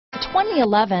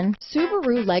2011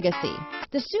 Subaru Legacy.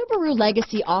 The Subaru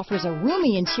Legacy offers a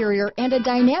roomy interior and a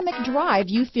dynamic drive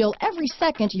you feel every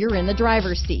second you're in the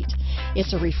driver's seat.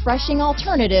 It's a refreshing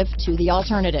alternative to the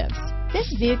alternatives.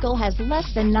 This vehicle has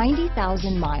less than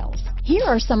 90,000 miles. Here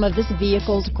are some of this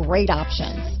vehicle's great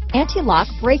options: anti-lock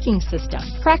braking system,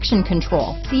 traction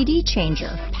control, CD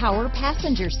changer, power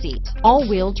passenger seat,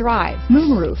 all-wheel drive,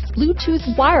 moonroof, Bluetooth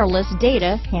wireless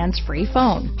data, hands-free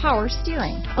phone, power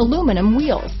steering, aluminum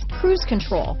wheels, cruise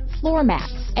control, floor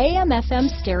mats, AM/FM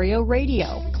stereo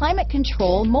radio, climate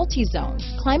control multi-zone,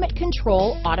 climate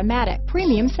control automatic,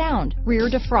 premium sound, rear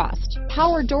defrost,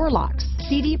 power door locks,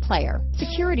 CD player,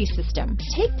 security system.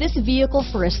 Take this vehicle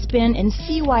for a spin and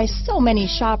see why so many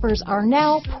shoppers are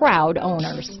now proud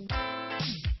owners.